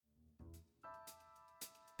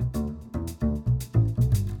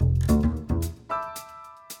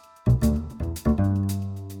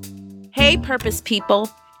Hey, Purpose people.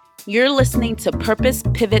 You're listening to Purpose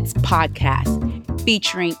Pivots podcast,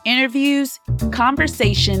 featuring interviews,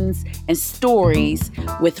 conversations, and stories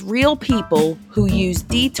with real people who use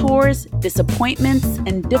detours, disappointments,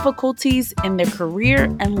 and difficulties in their career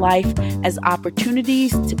and life as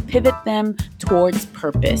opportunities to pivot them towards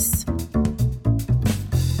purpose.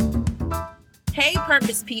 Hey,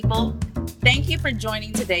 Purpose people. Thank you for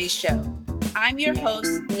joining today's show. I'm your host,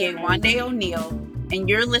 Yewande O'Neal, and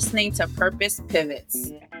you're listening to Purpose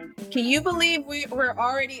Pivots. Can you believe we're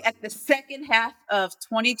already at the second half of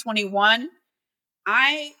 2021?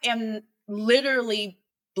 I am literally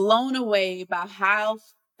blown away by how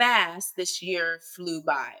fast this year flew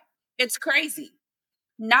by. It's crazy.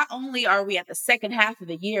 Not only are we at the second half of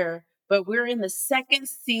the year, but we're in the second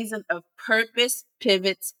season of Purpose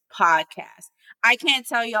Pivots podcast. I can't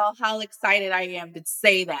tell y'all how excited I am to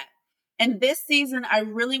say that. And this season, I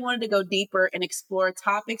really wanted to go deeper and explore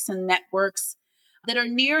topics and networks that are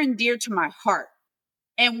near and dear to my heart.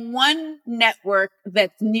 And one network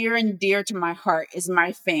that's near and dear to my heart is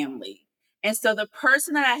my family. And so the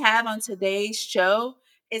person that I have on today's show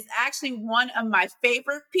is actually one of my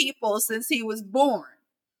favorite people since he was born.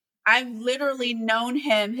 I've literally known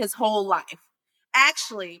him his whole life.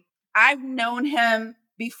 Actually, I've known him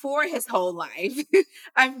before his whole life.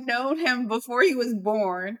 I've known him before he was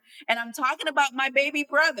born. And I'm talking about my baby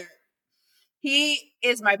brother. He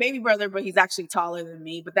is my baby brother, but he's actually taller than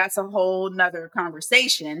me. But that's a whole nother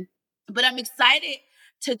conversation. But I'm excited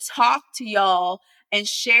to talk to y'all and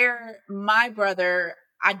share my brother,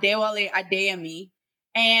 Adewale Adeyemi,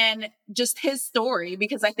 and just his story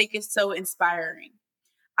because I think it's so inspiring.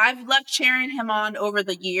 I've loved cheering him on over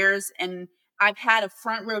the years, and I've had a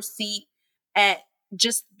front row seat at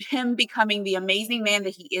just him becoming the amazing man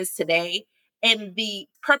that he is today and the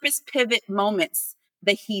purpose pivot moments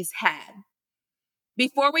that he's had.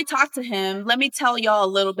 Before we talk to him, let me tell y'all a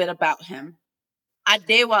little bit about him.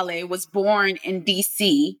 Adewale was born in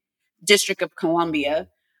D.C., District of Columbia,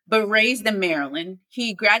 but raised in Maryland.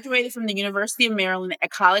 He graduated from the University of Maryland at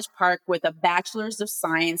College Park with a Bachelor's of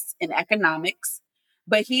Science in Economics.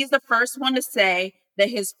 But he's the first one to say that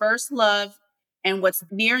his first love and what's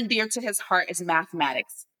near and dear to his heart is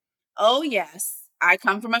mathematics. Oh, yes, I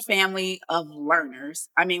come from a family of learners.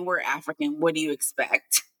 I mean, we're African. What do you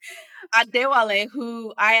expect? Adewale,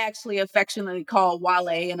 who I actually affectionately call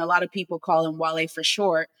Wale, and a lot of people call him Wale for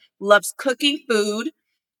short, loves cooking food,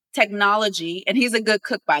 technology, and he's a good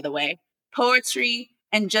cook, by the way, poetry,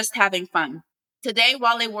 and just having fun. Today,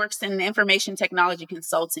 Wale works in information technology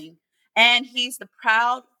consulting, and he's the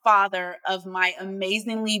proud father of my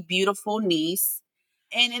amazingly beautiful niece.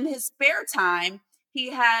 And in his spare time, he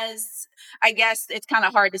has, I guess it's kind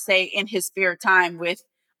of hard to say in his spare time with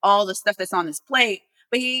all the stuff that's on his plate,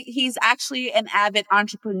 but he's actually an avid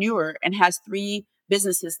entrepreneur and has 3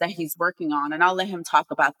 businesses that he's working on. And I'll let him talk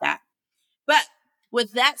about that. But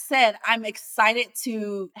with that said, I'm excited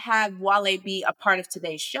to have Wale be a part of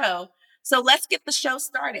today's show. So let's get the show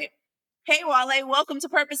started. Hey, Wale, welcome to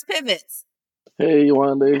Purpose Pivots. Hey,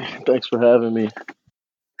 Yewande, thanks for having me.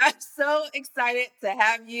 I'm so excited to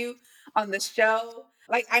have you on the show.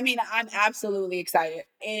 I'm absolutely excited.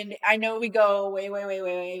 And I know we go way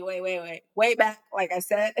back, like I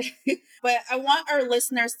said. But I want our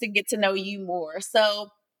listeners to get to know you more.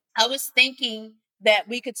 So I was thinking that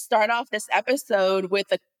we could start off this episode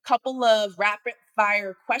with a couple of rapid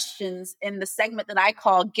fire questions in the segment that I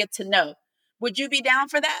call Get to Know. Would you be down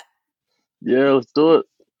for that? Yeah, let's do it.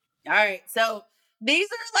 All right. So these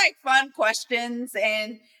are like fun questions.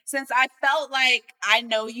 And since I felt like I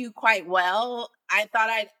know you quite well, I thought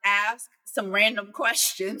I'd ask some random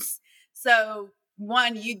questions. So,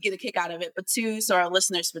 one, you'd get a kick out of it, but 2, so our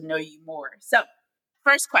listeners would know you more. So,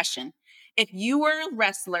 first question. If you were a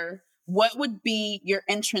wrestler, what would be your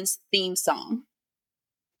entrance theme song?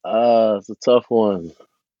 It's a tough one.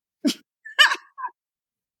 I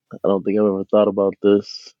don't think I've ever thought about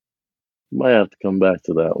this. Might have to come back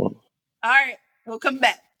to that one. All right. We'll come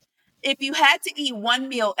back. If you had to eat one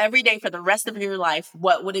meal every day for the rest of your life,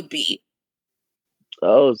 what would it be?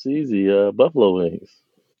 Oh, it's easy. Buffalo wings.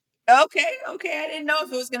 Okay. I didn't know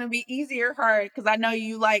if it was going to be easy or hard because I know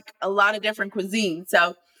you like a lot of different cuisines.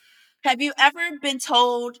 So, have you ever been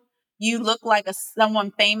told you look like someone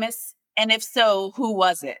famous? And if so, who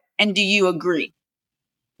was it? And do you agree?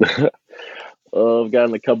 I've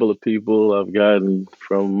gotten a couple of people. I've gotten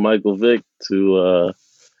from Michael Vick to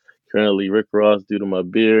currently Rick Ross due to my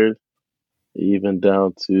beard, even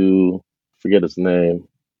down to, forget his name,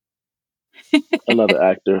 another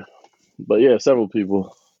actor. But yeah, several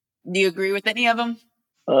people. Do you agree with any of them?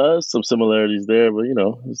 Some similarities there, but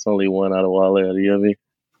it's only one out of Wale Adeyemi.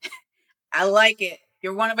 I like it.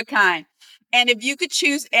 You're one of a kind. And if you could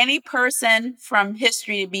choose any person from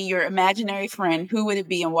history to be your imaginary friend, who would it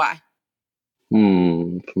be and why?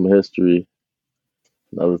 From history,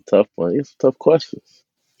 another tough one. These are tough questions.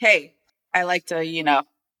 Hey, I like to,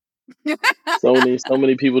 So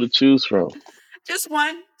many people to choose from. just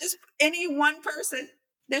one, just any one person.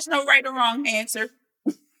 There's no right or wrong answer.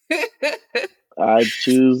 I'd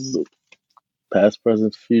choose past,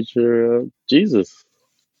 present, future. Jesus.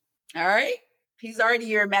 All right. He's already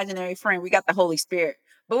your imaginary friend. We got the Holy Spirit,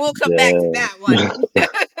 but we'll come back to Yeah. that one.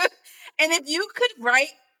 And if you could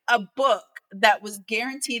write a book that was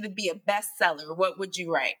guaranteed to be a bestseller, what would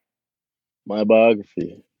you write? My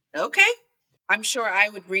biography. Okay. I'm sure I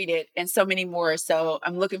would read it and so many more. So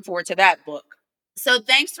I'm looking forward to that book. So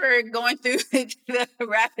thanks for going through the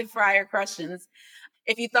rapid fire questions.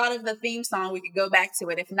 If you thought of the theme song, we could go back to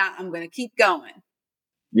it. If not, I'm going to keep going.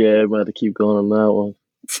 Yeah, I'm about to keep going on that one.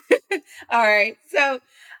 All right. So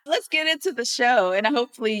let's get into the show. And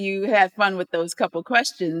hopefully you had fun with those couple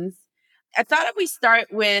questions. I thought if we start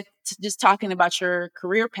with just talking about your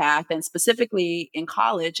career path and specifically in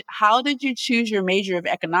college, how did you choose your major of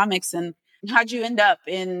economics and how'd you end up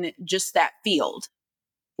in just that field?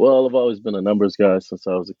 Well, I've always been a numbers guy since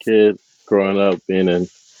I was a kid, growing up, being in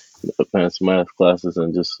advanced math classes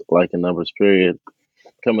and just liking numbers, period.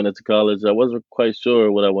 Coming into college, I wasn't quite sure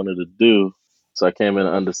what I wanted to do. So I came in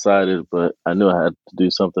undecided, but I knew I had to do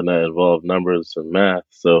something that involved numbers and math.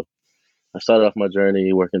 So I started off my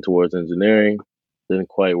journey working towards engineering. Didn't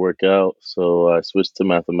quite work out. So I switched to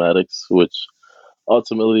mathematics, which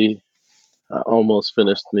ultimately I almost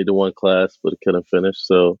finished, needed one class, but couldn't finish.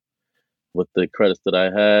 So with the credits that I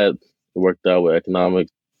had, it worked out with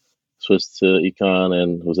economics, switched to econ,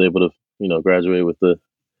 and was able to, graduate with the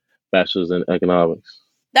bachelor's in economics.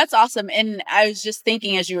 That's awesome. And I was just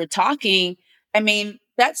thinking as you were talking, I mean,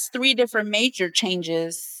 that's three different major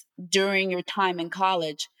changes during your time in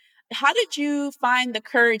college. How did you find the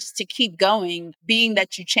courage to keep going, being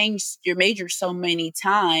that you changed your major so many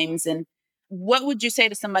times? And what would you say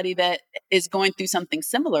to somebody that is going through something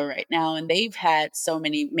similar right now and they've had so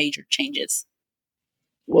many major changes?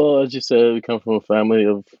 Well, as you said, we come from a family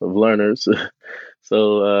of learners,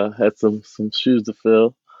 so had some shoes to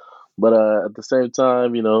fill. But at the same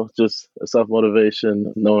time, just a self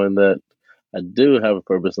motivation, knowing that I do have a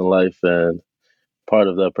purpose in life, and part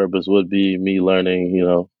of that purpose would be me learning,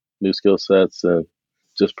 new skill sets and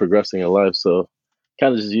just progressing in life. So,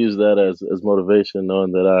 kind of just use that as motivation,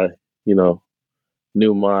 knowing that I, you know,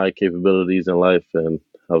 knew my capabilities in life and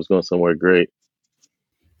I was going somewhere great.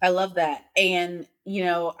 I love that. And,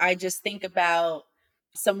 I just think about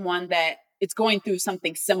someone that it's going through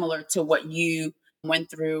something similar to what you went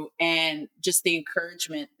through and just the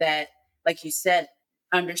encouragement that, like you said,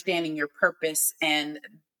 understanding your purpose and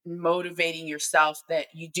motivating yourself that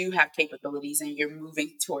you do have capabilities and you're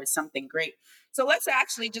moving towards something great. So let's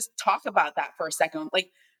actually just talk about that for a second.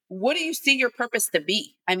 Like, what do you see your purpose to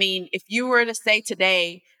be? I mean, if you were to say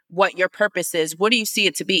today what your purpose is, what do you see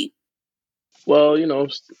it to be? Well,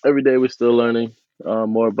 every day we're still learning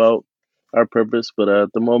more about our purpose, but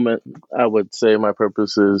at the moment, I would say my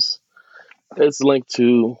purpose is it's linked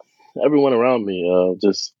to everyone around me.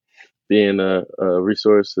 Just being a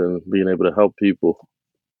resource and being able to help people.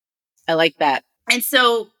 I like that. And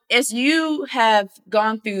so, as you have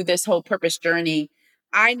gone through this whole purpose journey,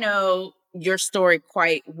 I know your story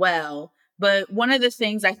quite well. But one of the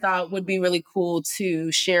things I thought would be really cool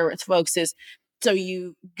to share with folks is so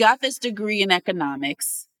you got this degree in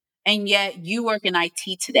economics, and yet you work in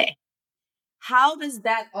IT today. How does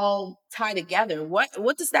that all tie together?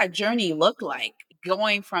 What does that journey look like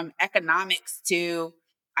going from economics to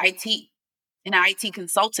IT, an IT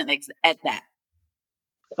consultant at that?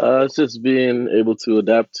 It's just being able to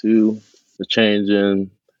adapt to the change in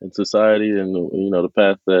society and the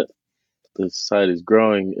path that the society is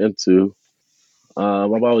growing into.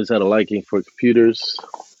 I've always had a liking for computers.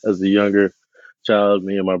 As a younger child,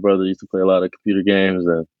 me and my brother used to play a lot of computer games,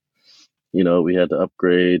 and we had to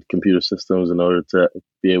upgrade computer systems in order to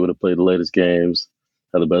be able to play the latest games,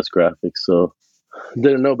 have the best graphics. So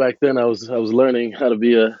didn't know back then I was learning how to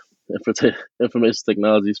be a information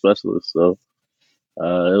technology specialist. So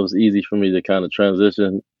it was easy for me to kind of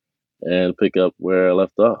transition and pick up where I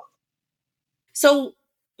left off. So,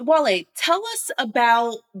 Wale, tell us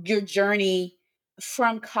about your journey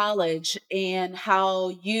from college and how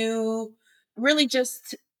you really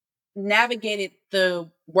just navigated the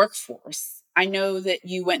workforce. I know that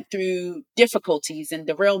you went through difficulties and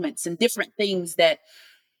derailments and different things that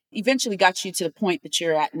eventually got you to the point that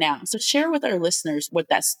you're at now. So, share with our listeners what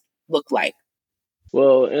that's looked like.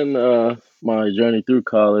 Well, in my journey through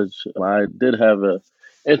college, I did have a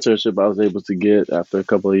internship I was able to get after a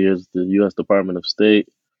couple of years at the U.S. Department of State,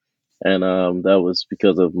 and that was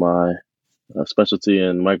because of my specialty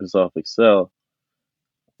in Microsoft Excel.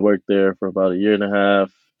 I worked there for about a year and a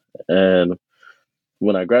half, and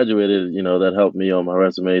when I graduated, that helped me on my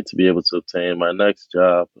resume to be able to obtain my next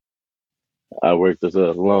job. I worked as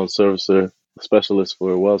a loan servicer specialist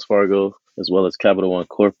for Wells Fargo as well as Capital One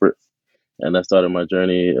Corporate, and that started my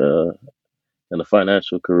journey in a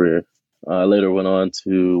financial career. I later went on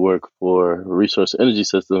to work for Resource Energy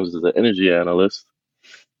Systems as an energy analyst,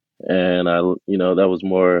 and that was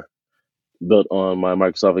more built on my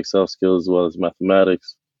Microsoft Excel skills as well as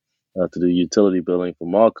mathematics to do utility billing for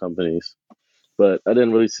mall companies. But I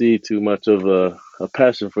didn't really see too much of a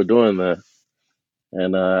passion for doing that.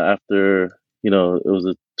 And after, it was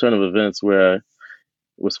a turn of events where I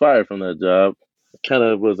was fired from that job. It kind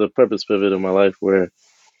of was a purpose pivot in my life where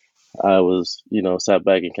I was, sat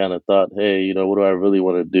back and kind of thought, hey, what do I really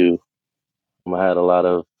want to do? I had a lot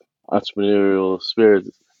of entrepreneurial spirit.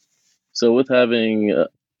 So with having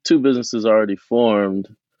two businesses already formed,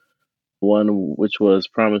 one which was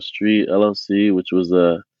Promise Street LLC, which was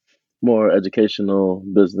a more educational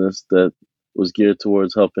business that was geared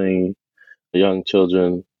towards helping young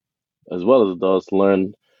children as well as adults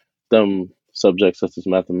learn STEM subjects such as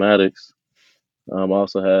mathematics. I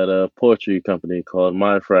also had a poetry company called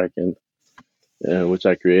Mind Fracking, which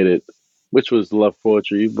I created, which was love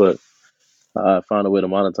poetry, but I found a way to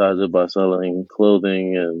monetize it by selling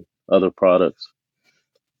clothing and other products.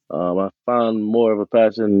 I found more of a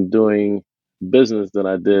passion doing business than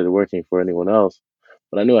I did working for anyone else,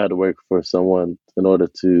 but I knew I had to work for someone in order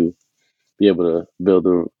to be able to build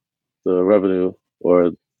the revenue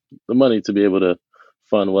or the money to be able to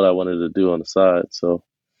fund what I wanted to do on the side. So,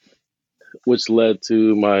 which led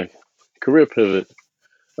to my career pivot.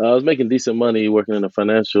 I was making decent money working in the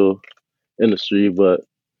financial industry, but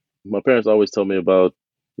my parents always told me about,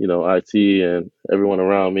 IT, and everyone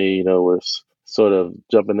around me, was sort of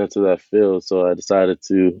jumping into that field. So I decided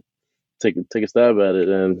to take a stab at it.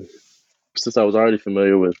 And since I was already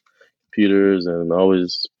familiar with computers and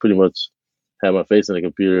always pretty much had my face in a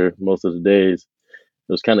computer most of the days,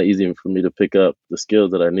 it was kind of easy for me to pick up the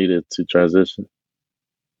skills that I needed to transition.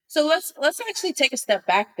 So let's actually take a step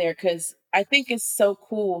back there because I think it's so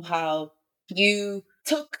cool how you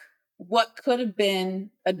took what could have been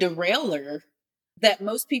a derailer that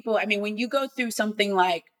most people, I mean, when you go through something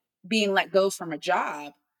like being let go from a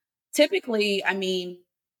job, typically, I mean,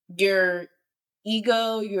 your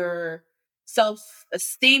ego, your self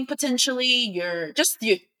esteem, potentially, your just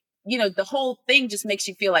your, the whole thing just makes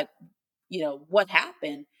you feel like, what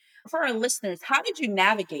happened. For our listeners, how did you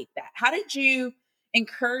navigate that? How did you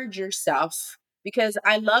encourage yourself? Because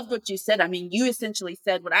I loved what you said. I mean, you essentially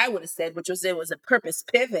said what I would have said, which was it was a purpose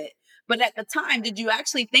pivot. But at the time, did you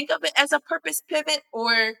actually think of it as a purpose pivot,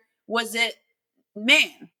 or was it,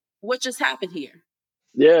 man, what just happened here?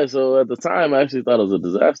 Yeah, so at the time, I actually thought it was a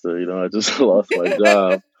disaster. I just lost my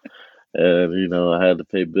job, and I had to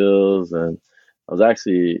pay bills, and I was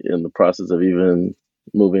actually in the process of even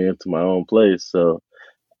moving into my own place. So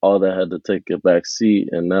all that had to take a back seat,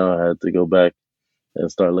 and now I had to go back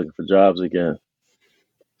and start looking for jobs again.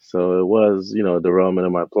 So it was, a derailment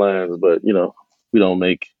in my plans, but we don't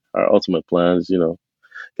make our ultimate plans.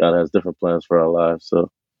 God has different plans for our lives. So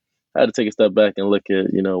I had to take a step back and look at,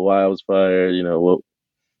 why I was fired. What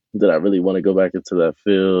did I really want to go back into that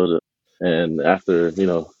field? And after,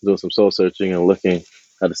 doing some soul searching and looking,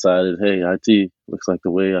 I decided, hey, IT looks like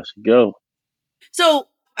the way I should go. So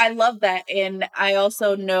I love that. And I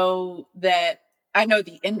also know that I know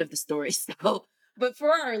the end of the story. So, but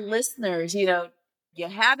for our listeners, you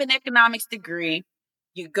have an economics degree,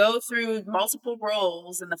 you go through multiple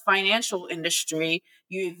roles in the financial industry,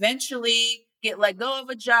 you eventually get let go of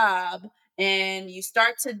a job, and you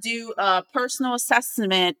start to do a personal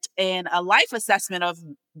assessment and a life assessment of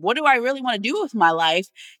what do I really want to do with my life.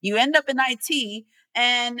 You end up in IT,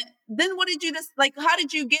 and then what did you just like? How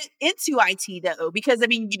did you get into IT though? Because I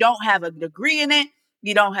mean, you don't have a degree in it,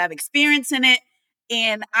 you don't have experience in it.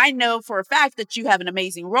 And I know for a fact that you have an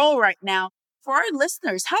amazing role right now. For our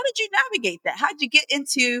listeners, how did you navigate that? How did you get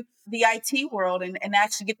into the IT world and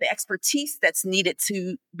actually get the expertise that's needed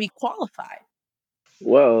to be qualified?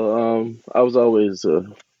 Well, I was always a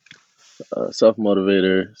self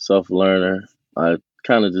motivator, self learner. I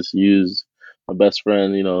kind of just used my best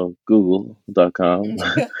friend, Google.com,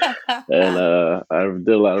 and I did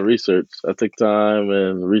a lot of research. I took time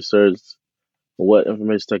and researched what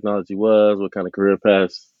information technology was, what kind of career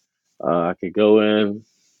paths I could go in,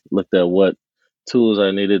 looked at what tools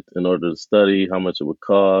I needed in order to study, how much it would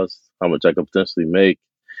cost, how much I could potentially make,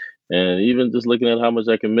 and even just looking at how much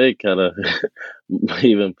I can make kind of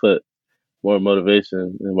even put more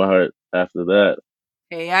motivation in my heart after that.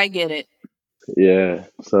 Hey, I get it. Yeah.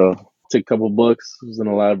 So took a couple books, was in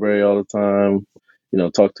the library all the time,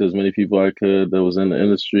 talked to as many people I could that was in the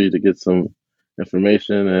industry to get some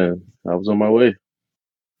information, and I was on my way.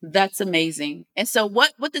 That's amazing. And so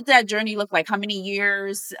what did that journey look like? How many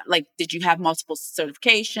years? Like, did you have multiple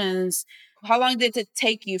certifications? How long did it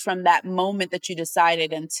take you from that moment that you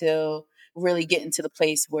decided until really getting to the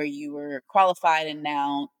place where you were qualified and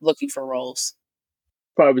now looking for roles?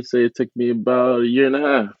 Probably say it took me about a year and a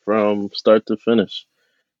half from start to finish.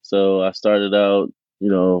 So I started out,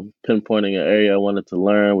 pinpointing an area I wanted to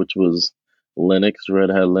learn, which was Linux, Red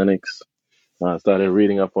Hat Linux. I started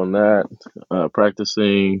reading up on that,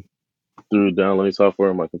 practicing through downloading software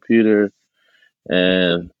on my computer,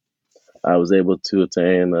 and I was able to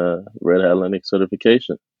attain a Red Hat Linux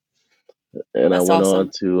certification. And I That's went on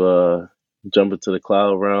awesome. to jump into the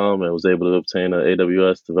cloud realm and was able to obtain an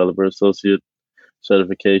AWS Developer Associate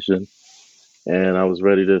certification. And I was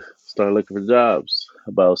ready to start looking for jobs.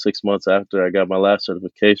 About 6 months after I got my last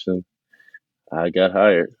certification, I got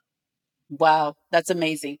hired. Wow, that's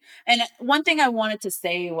amazing. And one thing I wanted to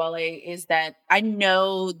say, Wale, is that I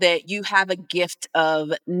know that you have a gift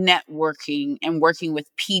of networking and working with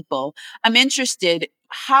people. I'm interested,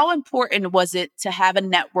 how important was it to have a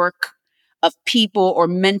network of people or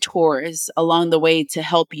mentors along the way to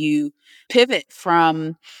help you pivot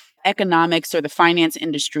from economics or the finance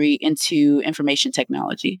industry into information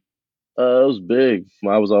technology? It was big.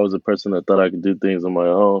 I was always a person that thought I could do things on my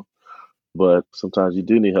own, but sometimes you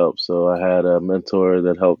do need help. So I had a mentor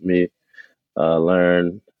that helped me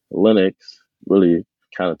learn Linux, really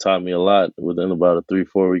kind of taught me a lot within about a 3,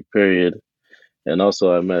 4 week period. And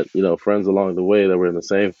also, I met, friends along the way that were in the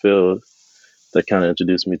same field that kind of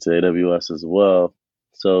introduced me to AWS as well.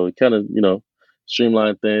 So it kind of,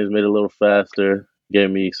 streamlined things, made it a little faster,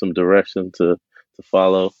 gave me some direction to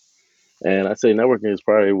follow. And I'd say networking is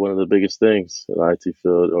probably one of the biggest things in the IT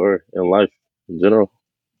field or in life in general.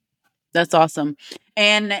 That's awesome.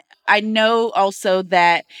 And I know also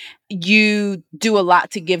that you do a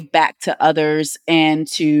lot to give back to others and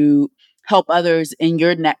to help others in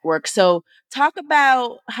your network. So, talk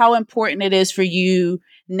about how important it is for you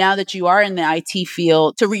now that you are in the IT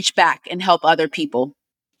field to reach back and help other people.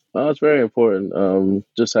 It's very important.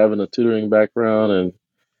 Just having a tutoring background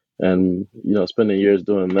and spending years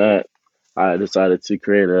doing that, I decided to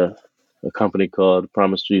create a company called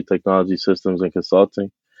Promise Tree Technology Systems and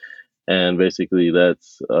Consulting. And basically,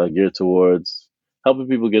 that's geared towards helping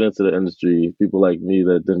people get into the industry. People like me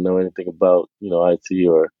that didn't know anything about IT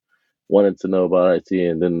or wanted to know about IT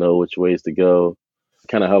and didn't know which ways to go.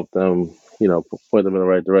 Kind of help them, point them in the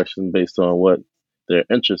right direction based on what their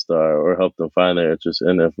interests are, or help them find their interest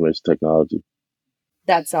in information technology.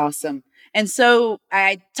 That's awesome. And so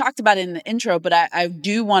I talked about it in the intro, but I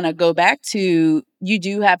do want to go back to, you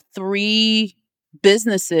do have three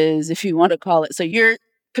businesses, if you want to call it. So you're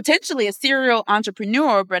potentially a serial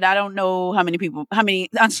entrepreneur, but I don't know how many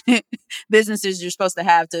businesses you're supposed to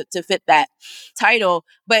have to fit that title.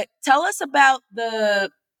 But tell us about the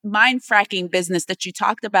mind fracking business that you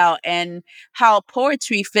talked about and how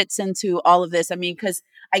poetry fits into all of this. I mean, because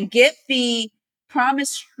I get the Promise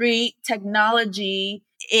Street technology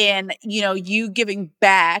and you giving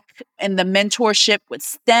back and the mentorship with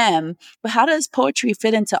STEM, but how does poetry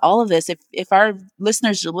fit into all of this? If our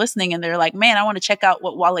listeners are listening and they're like, man, I want to check out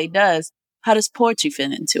what Wale does, how does poetry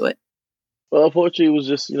fit into it? Well, poetry was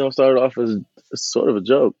just, started off as sort of a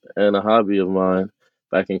joke and a hobby of mine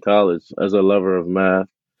back in college. As a lover of math,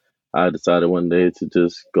 I decided one day to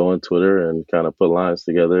just go on Twitter and kind of put lines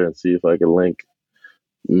together and see if I could link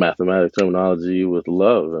mathematics terminology with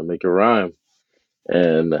love and make it rhyme.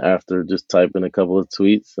 And after just typing a couple of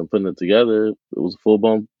tweets and putting it together, it was a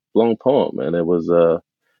blown poem. And it was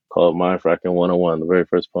called Mindfracking 101, the very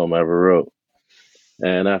first poem I ever wrote.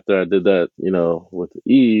 And after I did that, with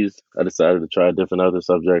ease, I decided to try different other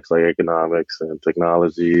subjects like economics and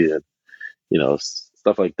technology and,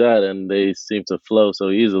 stuff like that. And they seemed to flow so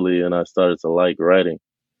easily. And I started to like writing.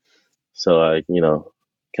 So I,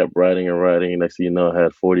 kept writing and writing. Next thing you know, I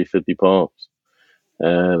had 40, 50 poems.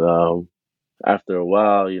 And after a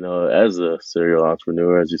while, as a serial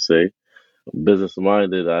entrepreneur, as you say, business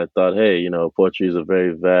minded, I thought, hey, poetry is a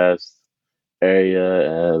very vast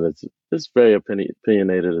area and it's very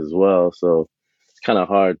opinionated as well. So it's kind of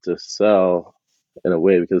hard to sell in a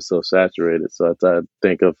way because it's so saturated. So I thought I'd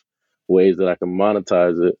think of ways that I can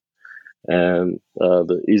monetize it. And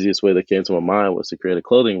the easiest way that came to my mind was to create a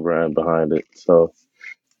clothing brand behind it. So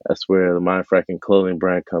that's where the Mindfracking clothing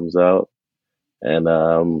brand comes out. And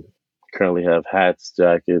currently have hats,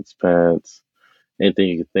 jackets, pants, anything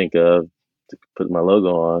you can think of to put my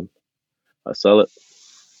logo on. I sell it.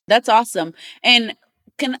 That's awesome. And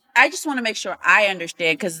can I just want to make sure I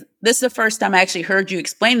understand, because this is the first time I actually heard you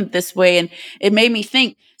explain it this way, and it made me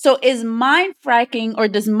think. So is mind fracking, or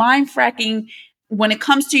does mind fracking, when it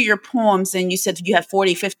comes to your poems, and you said you have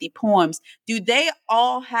 40, 50 poems, do they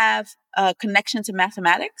all have a connection to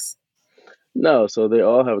mathematics? No, so they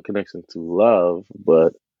all have a connection to love,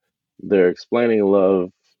 but they're explaining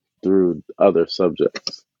love through other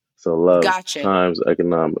subjects. So love Gotcha. times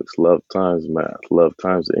economics, love times math, love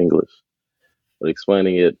times English, but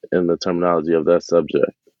explaining it in the terminology of that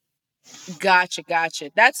subject. Gotcha,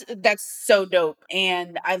 gotcha. That's so dope.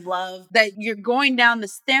 And I love that you're going down the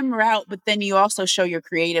STEM route, but then you also show your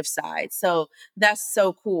creative side. So that's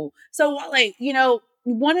so cool. So Wale,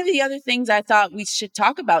 one of the other things I thought we should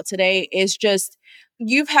talk about today is just,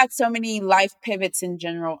 you've had so many life pivots in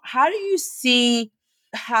general. How do you see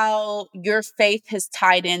how your faith has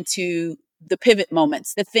tied into the pivot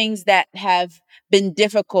moments, the things that have been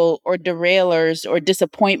difficult or derailers or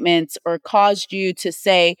disappointments or caused you to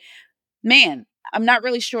say, man, I'm not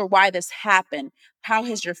really sure why this happened. How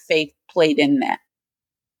has your faith played in that?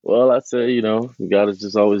 Well, I'd say, God has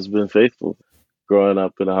just always been faithful. Growing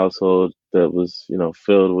up in a household that was,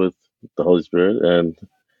 filled with the Holy Spirit and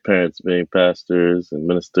parents being pastors and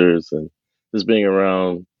ministers and just being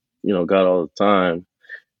around, God all the time.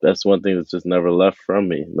 That's one thing that's just never left from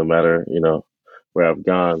me, no matter, where I've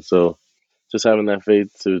gone. So just having that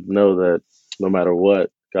faith to know that no matter what,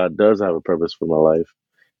 God does have a purpose for my life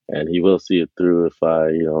and he will see it through if I,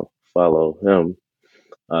 follow him.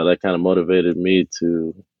 That kind of motivated me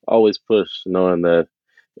to always push, knowing that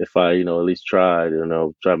if I, at least tried,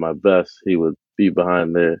 tried my best, he would be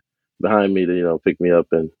behind me to, pick me up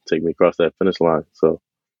and take me across that finish line. So,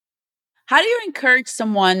 How do you encourage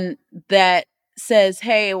someone that says,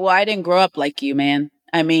 hey, well, I didn't grow up like you, man?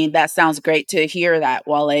 I mean, that sounds great to hear that,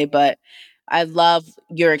 Wale, but I love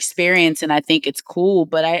your experience and I think it's cool,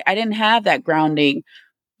 but I didn't have that grounding.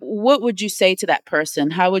 What would you say to that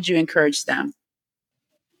person? How would you encourage them?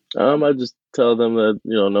 I just tell them that,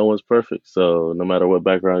 no one's perfect. So no matter what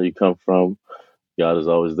background you come from, God is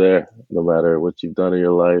always there. No matter what you've done in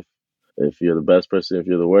your life, if you're the best person, if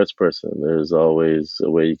you're the worst person, there's always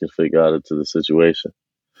a way you can fit God into the situation.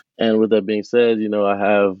 And with that being said, I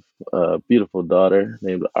have a beautiful daughter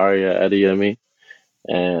named Arya Adeyemi,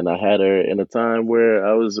 and I had her in a time where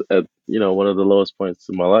I was at, one of the lowest points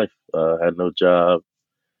in my life. Had no job,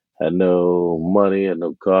 had no money, had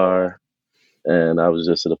no car, and I was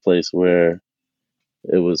just at a place where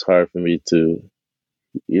it was hard for me to,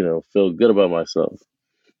 feel good about myself.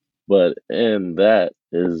 But in that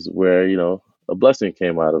is where, a blessing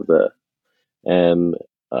came out of that. And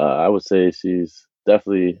I would say she's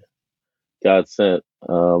definitely God sent,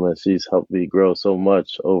 and she's helped me grow so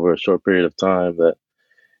much over a short period of time that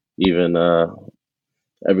even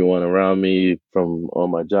everyone around me, from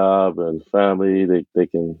on my job and family, they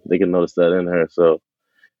can notice that in her. So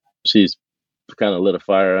she's kind of lit a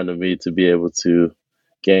fire under me to be able to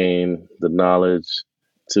gain the knowledge,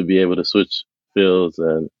 to be able to switch fields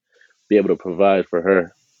and be able to provide for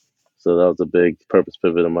her. So that was a big purpose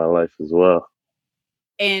pivot in my life as well.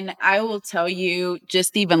 And I will tell you,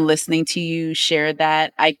 just even listening to you share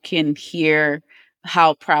that, I can hear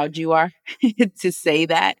how proud you are to say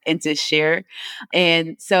that and to share.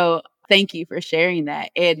 And so thank you for sharing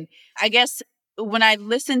that. And I guess when I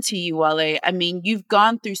listen to you, Wale, I mean, you've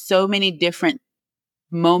gone through so many different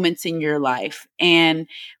moments in your life. And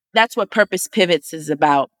that's what Purpose Pivots is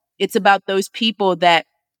about. It's about those people that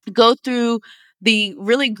go through the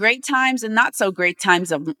really great times and not so great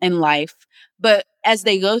times in life. But as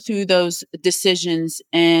they go through those decisions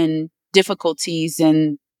and difficulties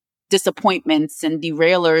and disappointments and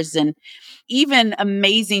derailers and even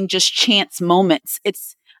amazing just chance moments,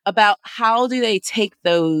 it's about how do they take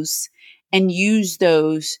those and use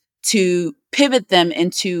those to pivot them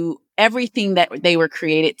into everything that they were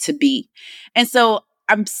created to be. And so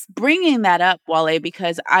I'm bringing that up, Wale,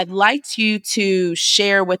 because I'd like you to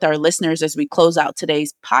share with our listeners as we close out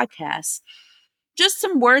today's podcast just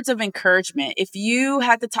some words of encouragement. If you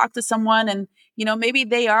had to talk to someone and, maybe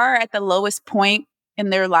they are at the lowest point in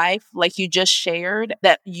their life, like you just shared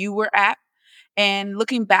that you were at, and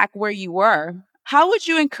looking back where you were, how would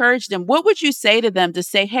you encourage them? What would you say to them to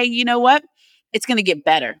say, hey, you know what? It's going to get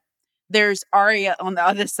better. There's Aria on the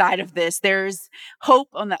other side of this. There's hope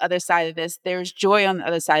on the other side of this. There's joy on the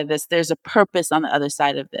other side of this. There's a purpose on the other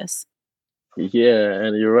side of this. Yeah,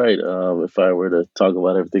 and you're right. If I were to talk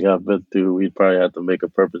about everything I've been through, we'd probably have to make a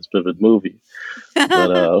Purpose Pivot movie.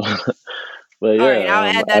 But All but right,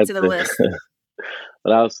 I'll yeah, add that to the list.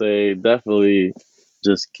 but I'll say definitely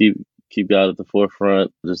just keep God at the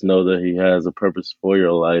forefront. Just know that He has a purpose for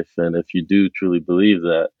your life, and if you do truly believe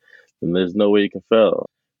that, then there's no way you can fail.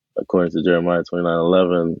 According to Jeremiah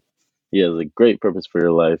 29:11, He has a great purpose for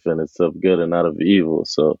your life, and it's of good and not of evil.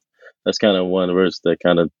 So that's kind of one verse that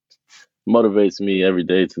kind of motivates me every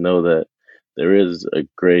day to know that there is a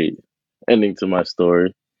great ending to my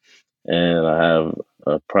story, and I have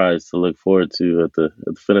a prize to look forward to at the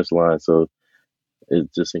finish line. So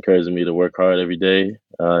it just encourages me to work hard every day.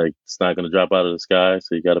 It's not going to drop out of the sky,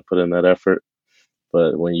 so you got to put in that effort.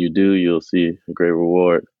 But when you do, you'll see a great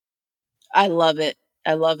reward. I love it.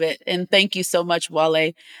 I love it. And thank you so much,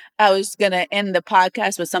 Wale. I was going to end the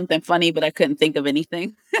podcast with something funny, but I couldn't think of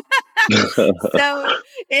anything. So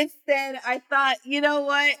instead, I thought, you know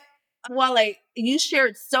what, Wale, you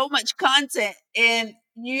shared so much content and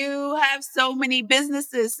you have so many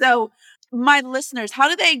businesses. So, my listeners, how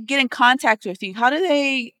do they get in contact with you? How do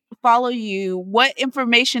they follow you? What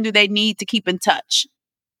information do they need to keep in touch?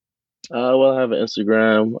 Well, I have an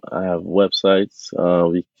Instagram. I have websites.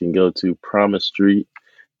 You can go to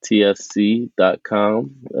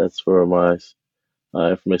promisestreettsc.com. That's for my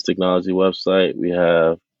information technology website. We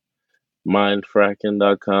have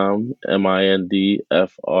mindfracking.com,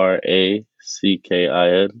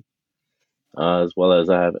 mindfrackin, as well as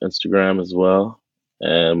I have Instagram as well.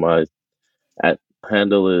 And my at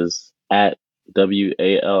handle is at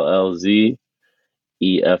WALLZEFFECT.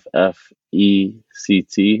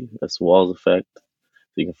 That's Walls Effect.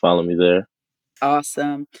 You can follow me there.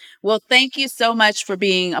 Awesome. Well, thank you so much for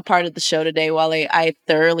being a part of the show today, Wale. I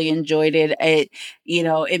thoroughly enjoyed it.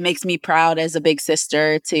 It makes me proud as a big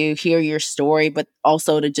sister to hear your story, but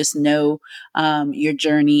also to just know your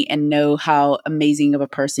journey and know how amazing of a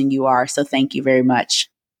person you are. So thank you very much.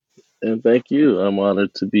 And thank you. I'm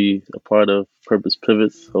honored to be a part of Purpose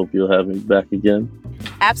Pivots. Hope you'll have me back again.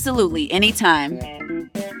 Absolutely. Anytime.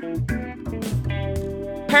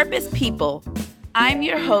 Purpose People. I'm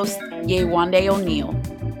your host, Yewande O'Neal.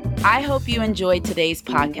 I hope you enjoyed today's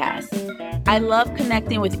podcast. I love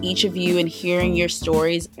connecting with each of you and hearing your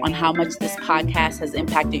stories on how much this podcast has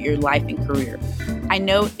impacted your life and career. I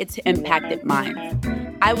know it's impacted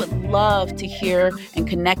mine. I would love to hear and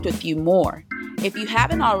connect with you more. If you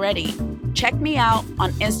haven't already, check me out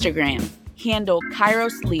on Instagram, handle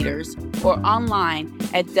Kairos Leaders, or online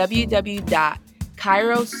at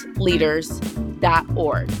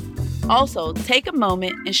www.kairosleaders.org. Also, take a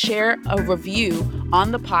moment and share a review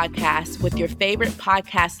on the podcast with your favorite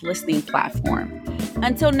podcast listening platform.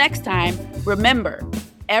 Until next time, remember,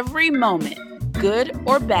 every moment, good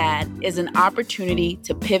or bad, is an opportunity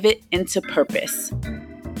to pivot into purpose.